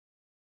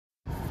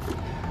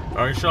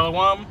All right,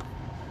 Shalom.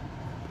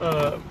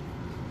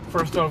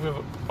 First off,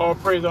 all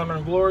praise, honor,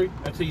 and glory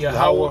unto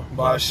Yahweh,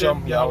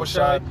 Ba'ashem, Yahweh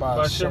Shai,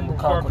 Ba'ashem,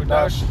 Rukar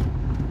Kodash,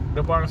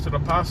 the bonus to the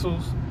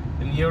apostles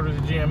and the elders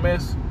of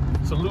GMS.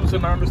 Salutes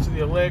and honors to the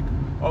elect,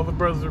 all the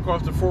brothers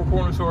across the four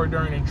corners who are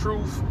enduring in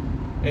truth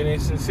and in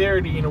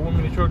sincerity, and the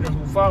women and children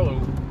who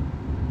follow.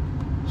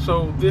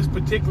 So this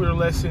particular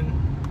lesson,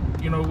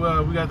 we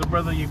got the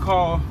brother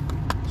Yakal.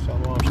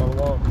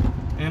 Shalom.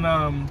 And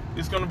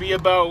it's going to be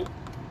about,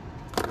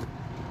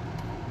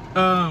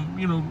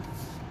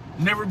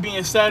 never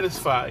being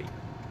satisfied,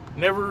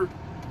 never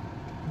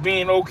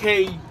being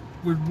okay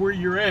with where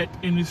you're at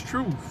in this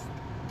truth.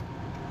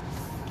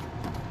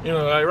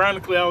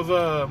 Ironically, I was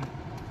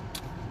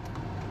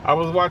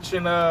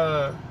watching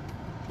the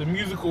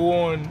musical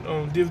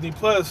on Disney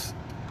Plus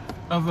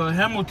of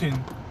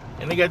Hamilton,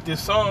 and they got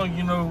this song,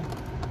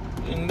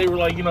 and they were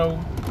like,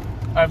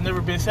 I've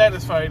never been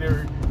satisfied,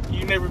 or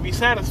you never be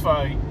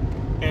satisfied.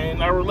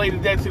 And I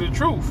related that to the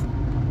truth,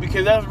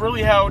 because that's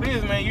really how it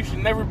is, man. You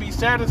should never be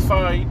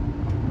satisfied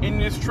in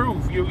this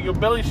truth. Your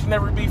belly should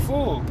never be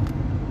full.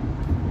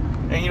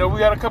 And, we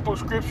got a couple of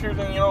scriptures,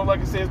 and, like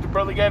I said, if the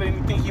brother got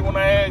anything he want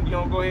to add,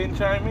 go ahead and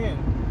chime in.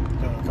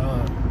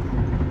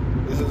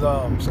 This is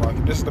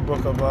the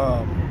book of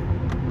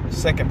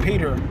 2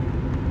 Peter.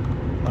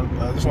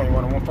 This one you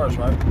want to one first,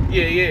 right?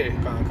 Yeah.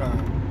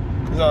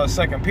 This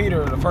is 2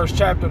 Peter, the first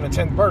chapter, the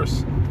 10th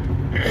verse.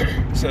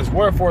 It says,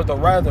 "Wherefore the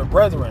rather,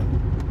 brethren,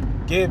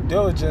 give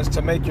diligence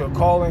to make your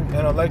calling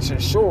and election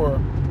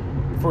sure,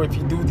 for if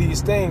you do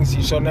these things,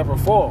 you shall never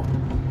fall."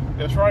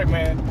 That's right,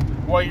 man.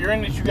 While you're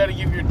in this, you got to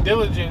give your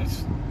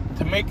diligence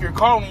to make your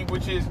calling,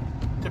 which is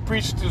to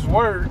preach this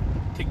word,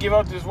 to give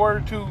out this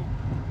word to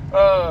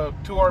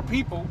our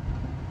people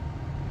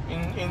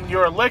in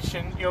your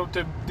election,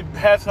 to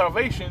have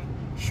salvation.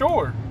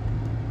 Sure,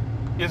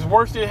 it's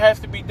worse that it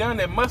has to be done,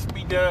 that must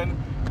be done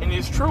in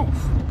this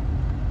truth.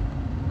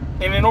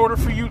 And in order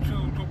for you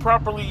to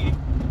properly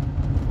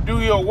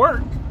do your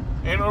work,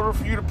 in order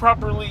for you to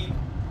properly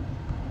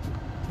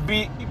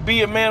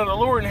be a man of the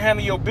Lord and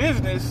handle your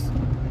business,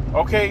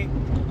 okay,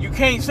 you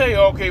can't say,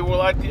 okay,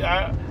 well,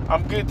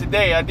 I'm good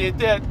today, I did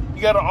that.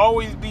 You got to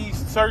always be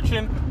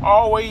searching,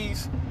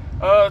 always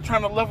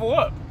trying to level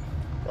up.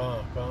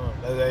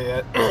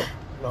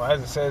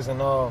 As it says in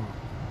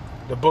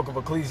the book of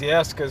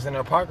Ecclesiastes in the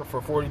Apocrypha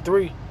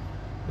 43,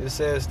 it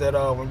says that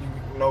when you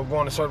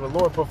going to serve the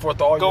Lord, put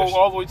forth all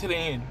the way to the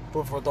end.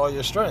 Put forth all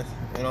your strength,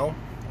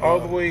 all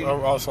the way.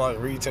 Also,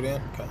 read to the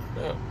end. Okay.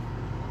 Yeah.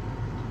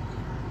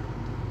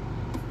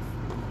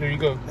 There you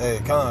go. Hey,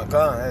 come on.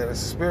 Hey,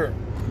 that's the spirit.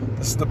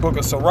 This is the book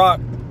of Sirach.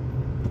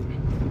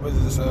 What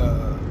is this?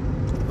 I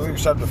believe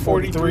it's chapter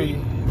 43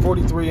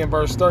 and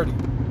verse 30.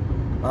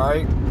 All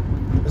right.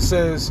 It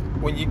says,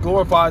 "When you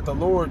glorify the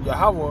Lord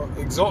Yahweh,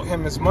 exalt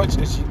Him as much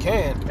as you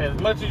can." As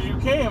much as you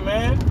can,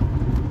 man.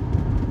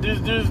 There's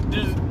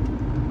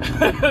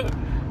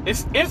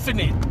it's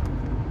infinite.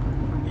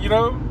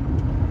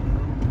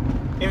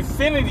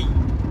 Infinity.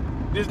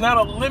 There's not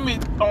a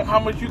limit on how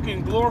much you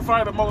can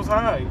glorify the Most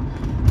High.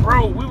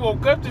 Bro, we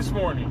woke up this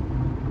morning.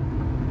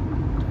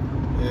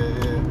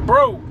 Yeah.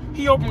 Bro,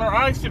 He opened our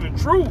eyes to the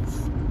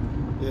truth.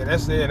 Yeah,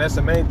 that's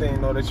the main thing,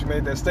 though, that you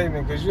made that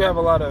statement, because you have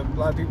a lot of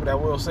people that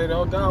will say,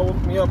 "Oh, God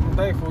woke me up, I'm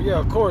thankful." Yeah,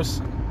 of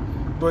course.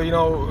 But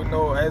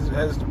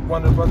as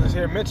one of the brothers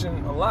here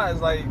mentioned, a lot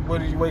is like, what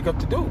did you wake up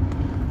to do?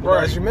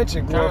 Right. As you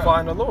mentioned,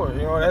 glorifying the Lord.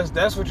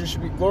 That's what you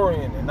should be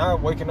glorying in, and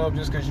not waking up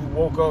just because you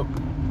woke up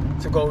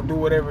to go do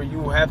whatever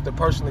you have to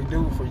personally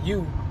do for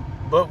you,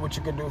 but what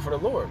you can do for the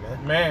Lord,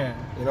 man.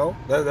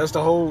 That's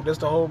the whole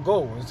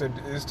goal,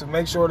 is to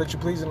make sure that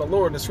you're pleasing the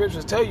Lord. The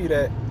scriptures tell you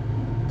that.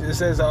 It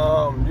says,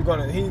 you're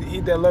gonna he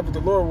that loveth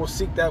the Lord will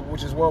seek that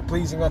which is well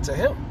pleasing unto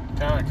Him.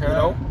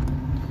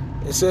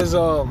 It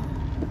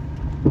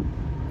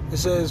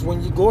says,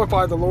 "When you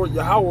glorify the Lord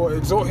Yahweh,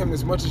 exalt Him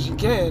as much as you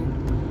can,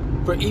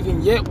 for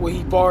even yet will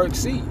He far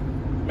exceed."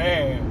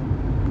 Man,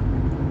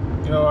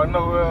 I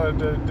know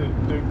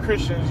the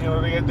Christians, they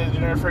got that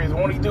generic phrase,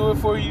 "Won't He do it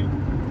for you?"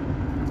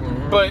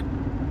 Mm-hmm. But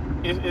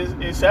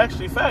it's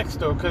actually facts,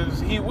 though, because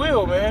He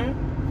will, man.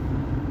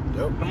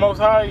 Yep. The Most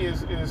High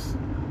is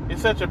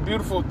it's such a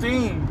beautiful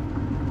thing,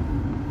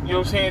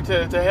 to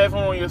have Him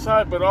on your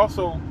side, but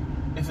also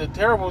it's a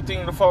terrible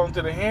thing to fall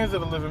into the hands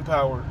of the living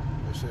power.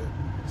 That's it.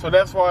 So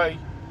that's why,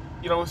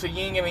 it's a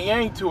yin and a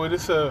yang to it.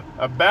 It's a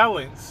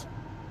balance.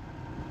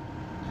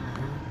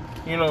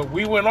 Mm-hmm.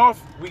 We went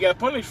off, we got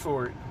punished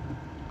for it.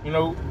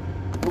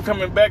 We're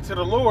coming back to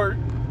the Lord.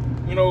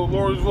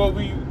 Lord is what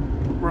we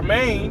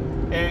remain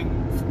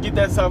and get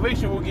that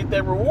salvation, we'll get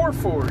that reward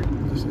for it.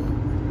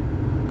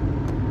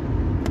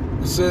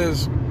 It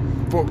says,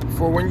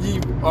 For when ye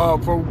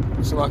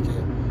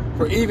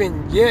for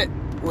even yet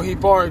will He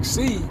far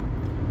exceed,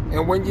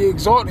 and when ye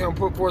exalt Him,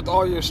 put forth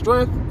all your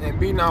strength, and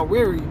be not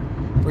weary,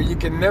 for you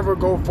can never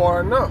go far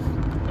enough.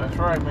 That's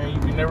right, man. You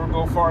can never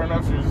go far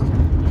enough. There's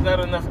not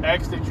enough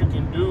acts that you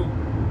can do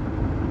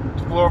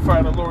to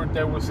glorify the Lord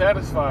that will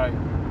satisfy.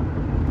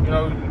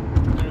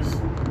 There's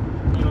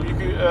you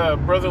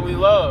can brotherly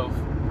love.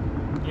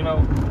 you know,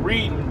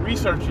 reading,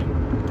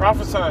 researching,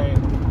 prophesying,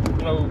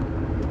 you know,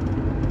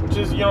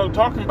 just, you know,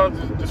 talking about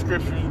the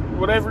scriptures,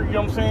 whatever, you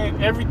know what I'm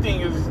saying?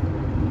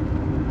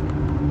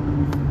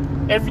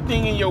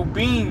 Everything in your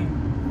being,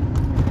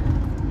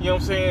 you know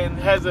what I'm saying,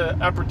 has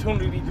an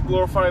opportunity to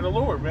glorify the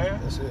Lord, man.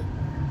 That's it.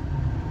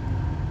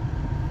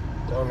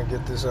 I want to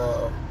get this,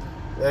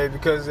 hey,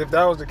 because if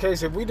that was the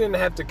case, if we didn't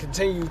have to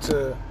continue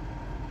to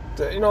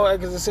you know,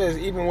 because it says,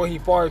 even what he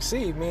far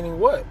exceed, meaning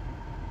what?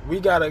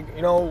 We gotta,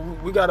 you know,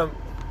 we gotta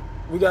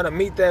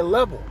meet that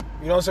level.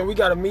 You know what I'm saying? We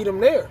gotta meet him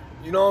there.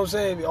 You know what I'm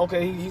saying?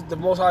 Okay, he's the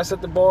Most High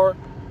set the bar.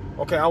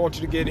 Okay, I want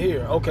you to get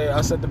here. Okay,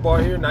 I set the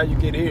bar here, now you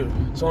get here.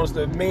 So it's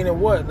the meaning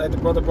what? Like the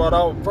brother brought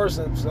out first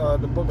in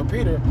the book of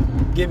Peter,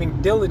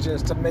 giving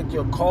diligence to make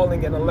your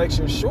calling and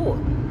election sure.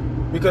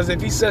 Because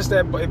if he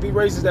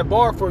raises that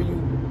bar for you,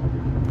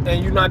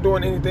 and you're not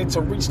doing anything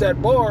to reach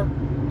that bar,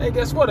 hey,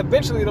 guess what?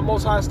 Eventually the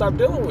Most High stop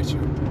dealing with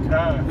you.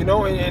 God. You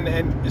know, and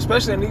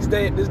especially in this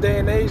day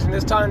and age, and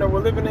this time that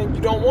we're living in,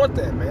 you don't want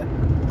that, man.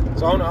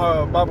 So I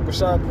don't Baba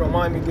Kashab, if you don't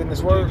mind me getting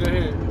this word. Go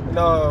ahead.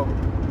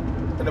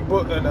 In the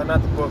book,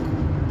 not the book,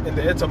 in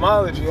the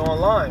etymology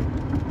online,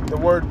 the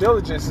word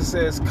diligence, it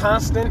says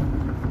constant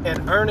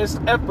and earnest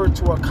effort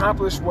to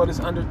accomplish what is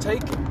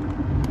undertaken.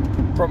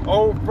 From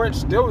old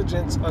French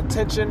diligence,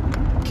 attention,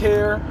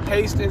 care,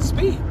 haste, and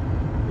speed.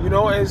 You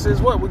know, and it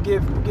says what? We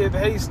give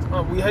haste,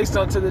 we haste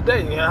unto the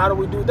day. And how do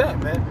we do that,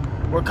 man?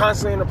 We're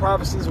constantly in the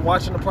prophecies,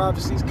 watching the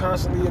prophecies,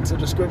 constantly into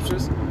the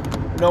scriptures.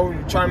 You know,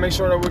 trying to make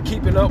sure that we're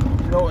keeping up.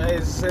 You know,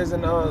 as it says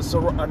in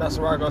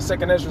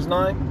 2nd Ezra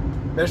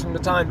 9, measuring the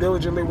time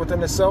diligently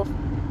within itself.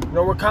 You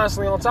know, we're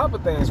constantly on top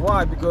of things.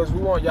 Why? Because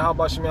we want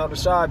Yahweh Shem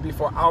Shai be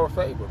for our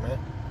favor, man.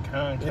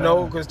 You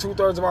know, because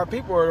 2/3 of our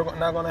people are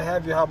not going to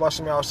have Yahweh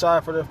Shem Shai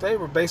for their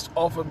favor based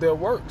off of their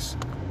works.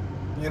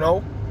 You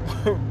know,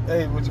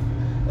 hey,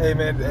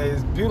 man,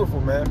 it's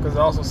beautiful, man, because it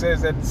also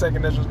says that in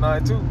 2nd Ezra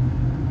 9 too,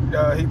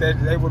 he's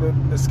able to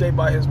escape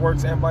by his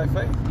works and by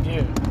faith.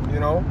 Yeah. You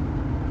know,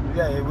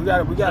 yeah, we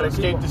got to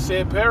escape the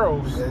said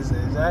perils. Yes,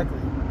 exactly.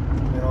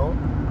 You know,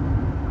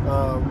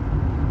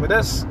 but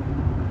that's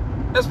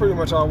pretty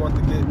much all I want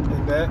to get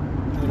in that.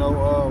 You know,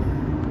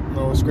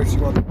 what scripture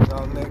you want to put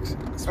out next?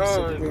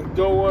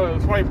 Go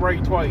swipe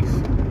right twice.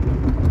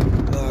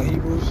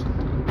 Hebrews.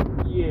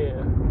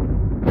 Yeah.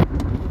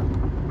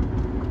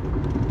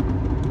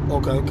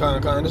 Okay,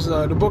 kind of. This is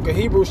the book of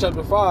Hebrews,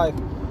 chapter 5,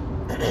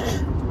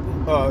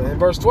 in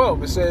verse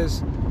 12. It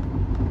says,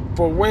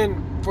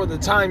 For the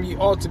time ye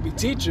ought to be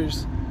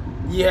teachers,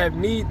 ye have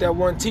need that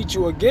one teach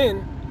you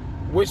again,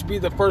 which be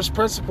the first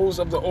principles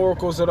of the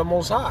oracles of the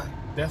Most High.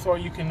 That's why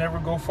you can never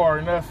go far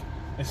enough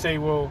and say,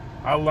 well,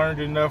 I learned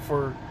enough,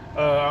 or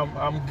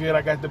I'm good,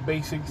 I got the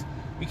basics.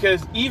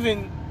 Because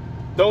even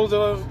those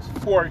of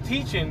us who are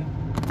teaching,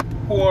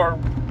 who are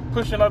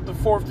pushing up the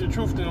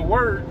truth in the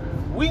word,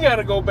 we got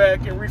to go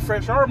back and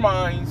refresh our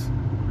minds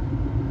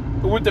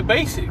with the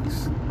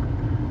basics.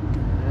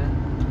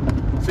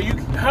 Mm-hmm. So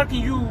how can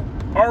you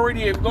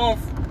already have gone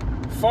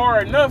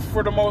far enough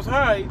for the Most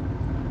High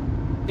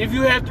if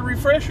you have to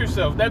refresh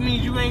yourself? That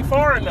means you ain't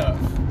far enough.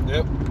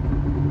 Yep.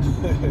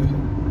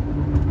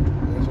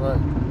 That's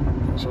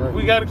right.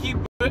 We got to keep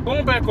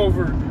going back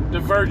over the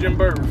virgin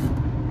birth.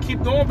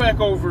 Keep going back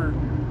over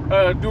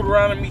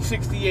Deuteronomy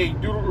 68.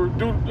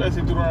 I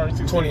said Deuteronomy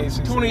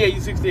 68.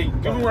 28,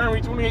 68.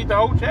 Deuteronomy 28, the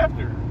whole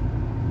chapter.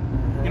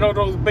 Mm-hmm. You know,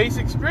 those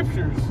basic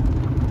scriptures.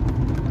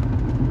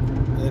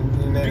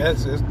 And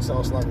it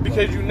sounds like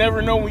because you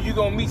never know when you're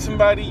going to meet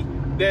somebody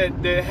that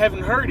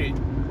haven't heard it,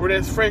 or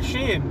that's fresh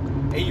in.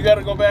 And you got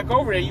to go back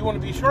over that. You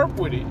want to be sharp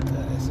with it.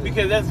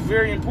 Because that's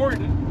very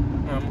important.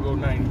 I'm going to go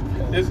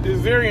 90. It's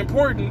very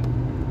important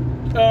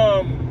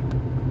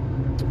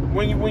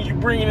when you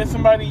bringing in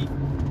somebody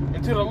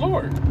into the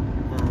Lord.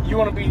 You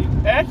want to be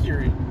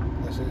accurate.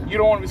 You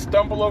don't want to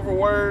stumble over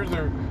words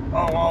or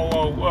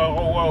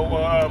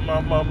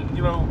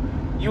you know.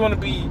 You want to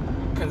be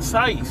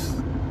concise.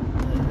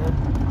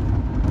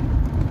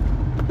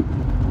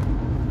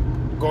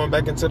 Going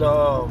back into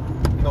the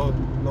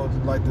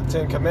like the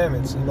 10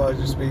 Commandments. You know, as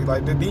you speak,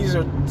 like these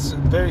are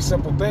very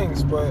simple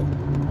things, but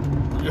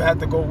we have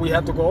to go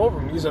over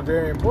them. These are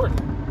very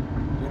important.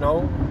 You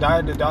know,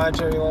 the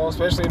dietary law,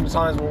 especially in the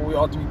times when we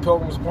ought to be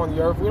pilgrims upon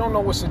the earth. We don't know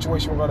what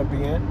situation we're going to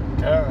be in.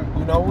 Yeah.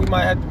 You know, we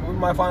might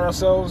find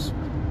ourselves,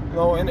 you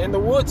know, in the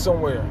woods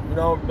somewhere. You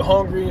know,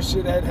 hungry and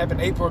shit, haven't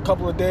ate for a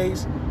couple of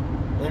days.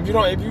 And if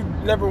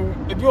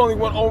you only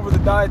went over the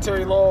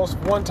dietary laws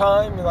one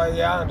time, you're like,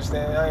 yeah, I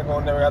understand. I ain't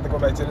gonna never have to go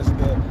back to this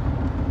again.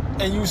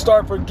 And you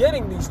start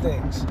forgetting these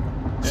things.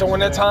 So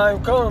when that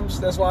time comes,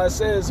 that's why it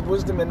says,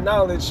 wisdom and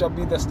knowledge shall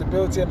be the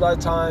stability of thy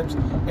times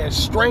and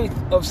strength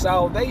of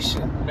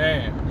salvation.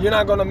 Man. You're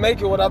not going to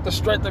make it without the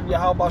strength of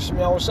Yahweh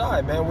Shem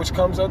Shai, man, which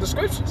comes of the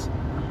scriptures.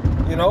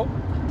 You know?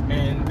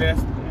 And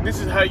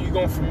this is how you're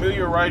going to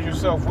familiarize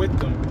yourself with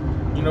them.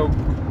 You know,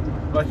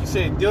 like you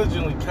said,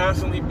 diligently,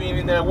 constantly being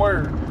in that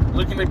word,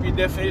 looking up your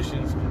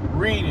definitions,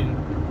 reading,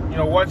 you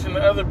know, watching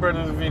the other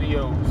brothers'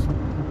 videos.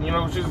 You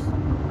know, just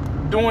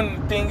doing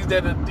the things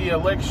that the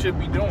elect should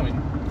be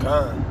doing.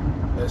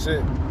 That's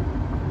it.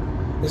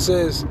 It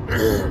says,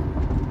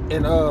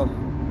 and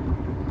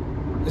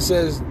it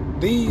says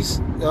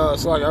these.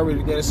 Sorry, I'll read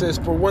it again. It says,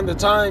 "For when the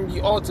time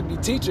ye ought to be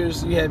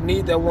teachers, you have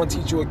need that one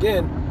teach you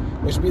again,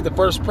 which be the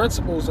first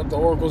principles of the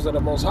oracles of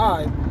the Most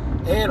High,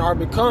 and are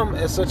become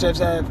as such as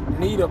have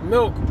need of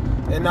milk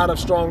and not of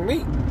strong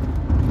meat."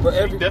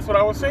 But that's what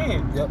I was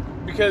saying. Yep.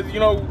 Because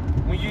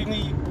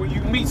when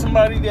you meet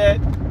somebody that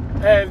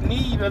has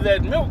need of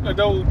that milk, or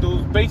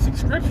those basic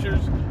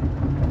scriptures,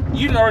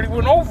 you already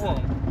went over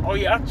them. Oh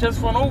yeah, I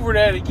just went over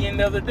that again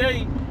the other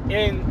day,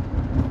 and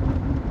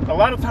a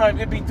lot of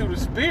times it be through the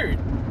Spirit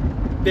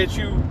that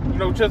you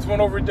just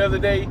went over it the other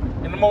day,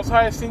 and the Most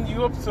High send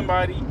you up to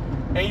somebody,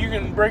 and you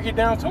can break it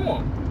down to them.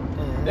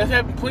 Mm-hmm. That's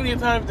happened plenty of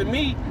times to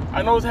me.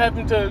 I know it's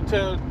happened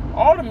to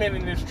all the men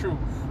in this truth.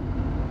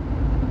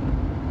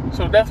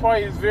 So that's why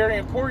it's very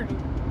important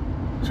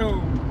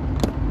to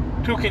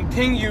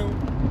continue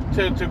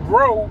to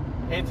grow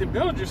and to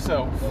build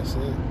yourself. That's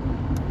it.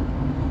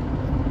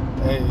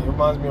 Hey, it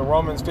reminds me of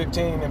Romans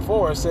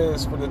 15:4. It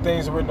says, "For the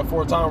things written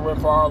aforetime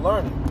written for our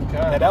learning." Okay.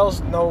 Now that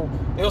was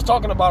it was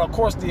talking about, of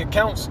course, the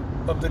accounts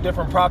of the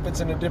different prophets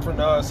and the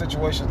different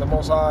situations the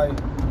Most High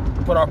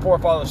put our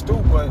forefathers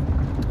through. But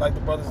like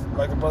the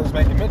brothers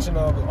making mention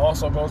of, it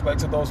also goes back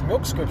to those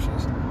milk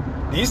scriptures.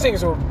 These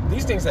things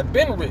have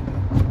been written,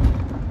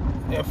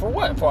 and for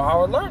what? For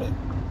our learning.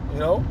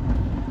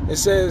 It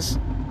says,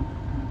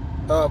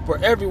 "For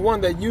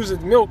everyone that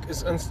useth milk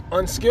is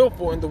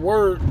unskillful in the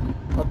word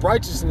of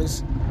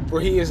righteousness, for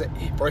he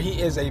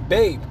is a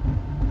babe.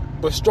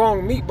 But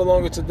strong meat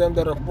belongeth to them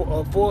that are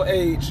of full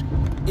age,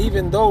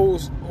 even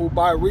those who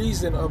by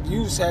reason of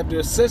use have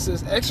their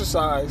senses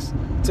exercised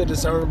to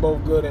discern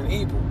both good and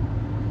evil."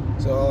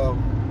 So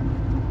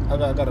I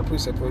got a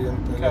precept for you.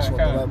 Unless you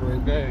want to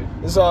elaborate. Okay.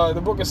 It's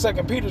the book of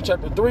 2 Peter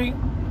chapter 3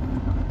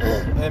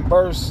 and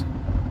verse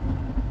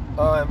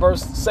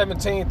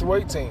 17 through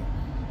 18.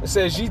 It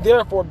says, "Ye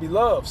therefore,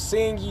 beloved,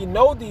 seeing ye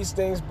know these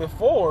things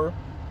before,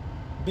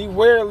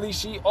 beware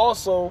lest ye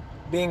also,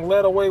 being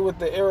led away with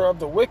the error of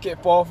the wicked,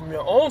 fall from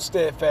your own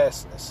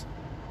steadfastness."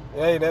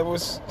 Hey, it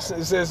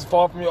says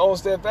fall from your own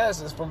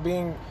steadfastness, from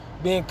being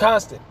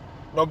constant,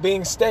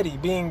 being steady,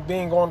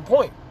 being on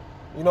point.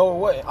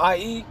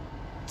 I.e.,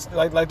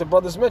 like the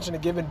brothers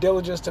mentioned, giving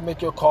diligence to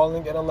make your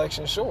calling and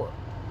election sure.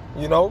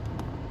 It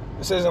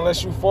says,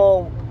 "Unless you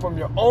fall from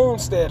your own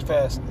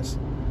steadfastness,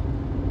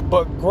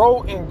 but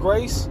grow in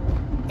grace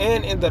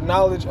and in the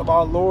knowledge of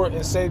our Lord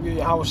and Savior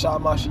Yahushua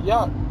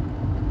Mashiach."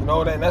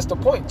 That's the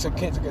point, to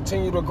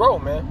continue to grow,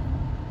 man.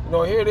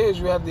 Here it is.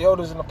 You have the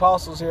elders and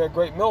apostles here at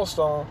Great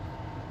Millstone,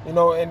 and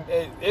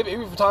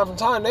even from time to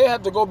time, they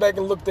have to go back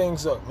and look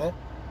things up, man.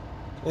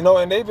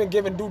 And they've been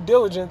given due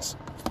diligence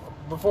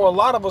before a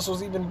lot of us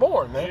was even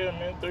born, man. Yeah,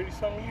 man,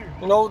 30-something years.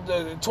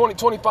 20,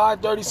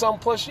 25, 30-something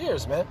plus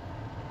years, man.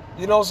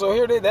 So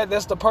here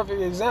that's the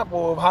perfect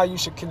example of how you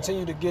should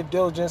continue to give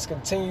diligence,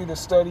 continue to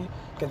study,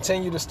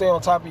 continue to stay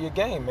on top of your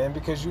game, man,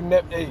 because you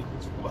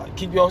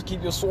keep your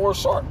sword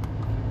sharp.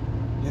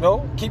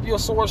 Keep your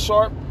sword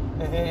sharp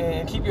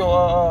and keep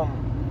your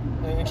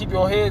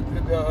head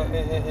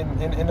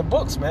in the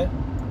books, man.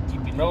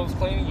 Keep your nose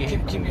clean.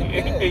 Keep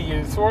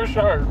your sword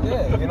sharp.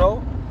 Yeah,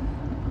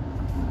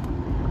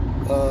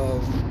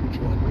 Which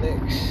one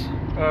next?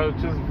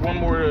 Just one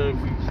more. If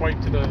you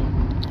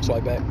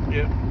swipe back.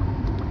 Yeah.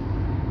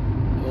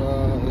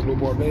 The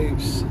newborn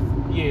babes.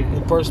 Yeah.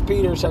 In 1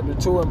 Peter chapter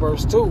 2 and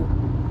verse 2,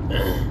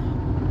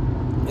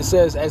 it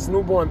says, "As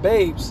newborn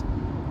babes,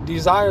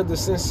 desire the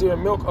sincere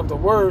milk of the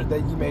word,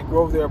 that you may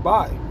grow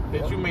thereby."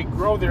 That you may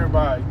grow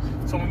thereby.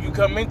 So when you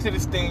come into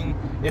this thing,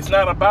 it's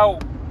not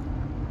about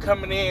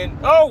coming in,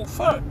 oh,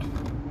 fuck.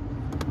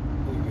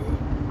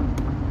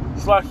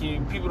 It's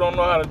lucky people don't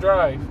know how to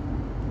drive.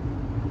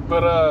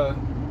 But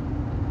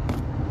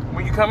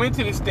when you come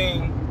into this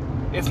thing,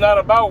 it's not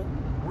about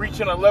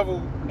reaching a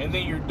level and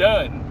then you're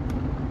done.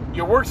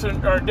 Your works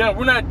are done.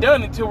 We're not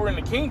done until we're in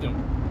the kingdom.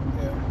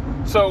 Yeah.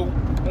 So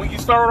when you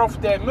start off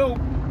with that milk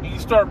and you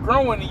start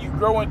growing and you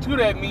grow into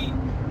that meat,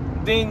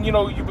 then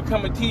you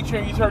become a teacher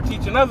and you start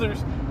teaching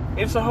others.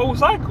 It's a whole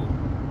cycle.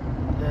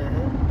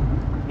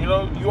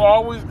 Mm-hmm. You're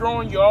always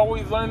growing, you're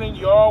always learning,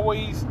 you're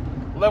always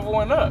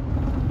leveling up.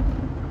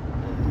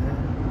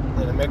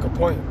 Mm-hmm. And to make a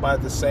point by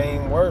the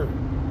same word.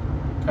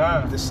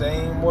 The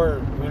same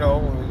word.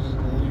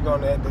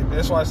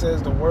 That's why it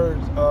says the word,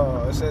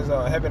 it says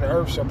heaven and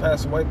earth shall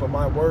pass away, but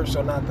my word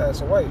shall not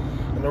pass away.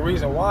 And the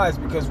reason why is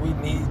because we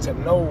need to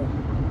know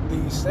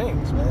these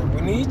things, man.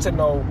 We need to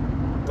know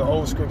the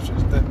old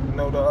scriptures. I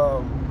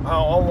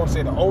don't want to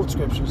say the old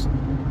scriptures,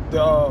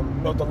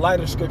 the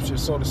lighter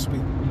scriptures, so to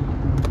speak.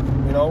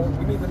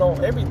 We need to know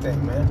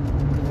everything, man.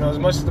 As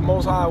much as the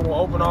Most High will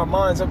open our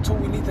minds up to,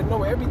 we need to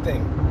know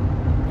everything.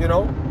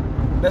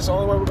 That's the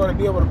only way we're going to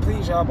be able to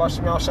please Yahweh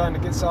Shem Yahushua to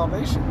get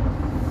salvation.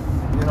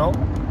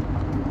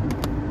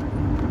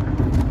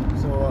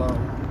 So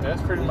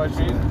that's pretty much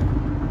it.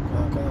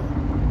 Okay.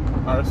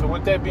 All right. So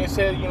with that being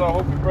said, I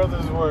hope your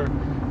brothers were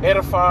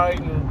edified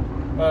and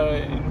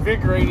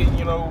invigorated.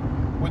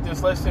 with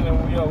this lesson,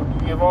 and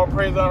we give all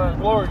praise, honor,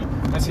 and glory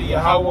to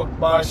Yahweh,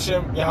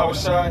 Ba'ashem, Yahweh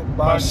Shai,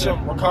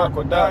 Ba'ashem, Rakak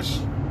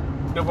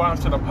Wadash. Give honor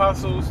to the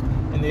apostles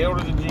and the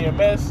elders of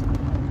GMS.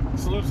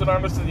 Salutes and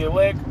honors to the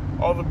elect,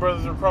 all the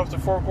brothers across the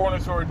four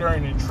corners who are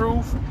enduring in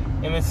truth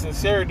and in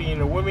sincerity,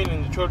 and the women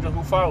and the children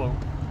who follow.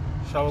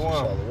 Shalom.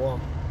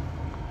 Shalom.